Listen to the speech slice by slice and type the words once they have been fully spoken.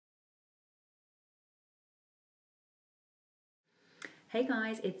Hey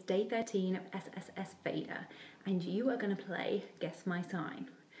guys, it's day 13 of SSSVEDA and you are going to play Guess My Sign.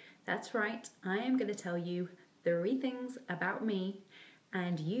 That's right, I am going to tell you 3 things about me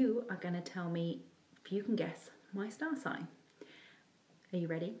and you are going to tell me if you can guess my star sign. Are you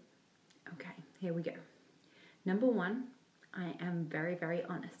ready? Okay, here we go. Number 1, I am very, very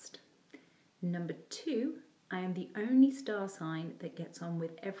honest. Number 2, I am the only star sign that gets on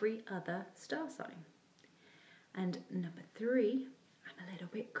with every other star sign. And number 3, I'm a little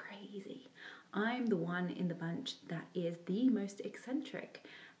bit crazy. I'm the one in the bunch that is the most eccentric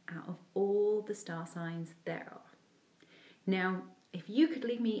out of all the star signs there are. Now, if you could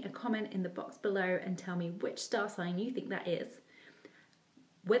leave me a comment in the box below and tell me which star sign you think that is,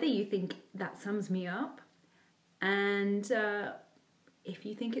 whether you think that sums me up, and if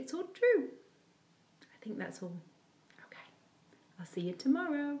you think it's all true. I think that's all. Okay, I'll see you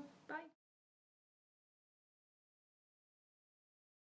tomorrow.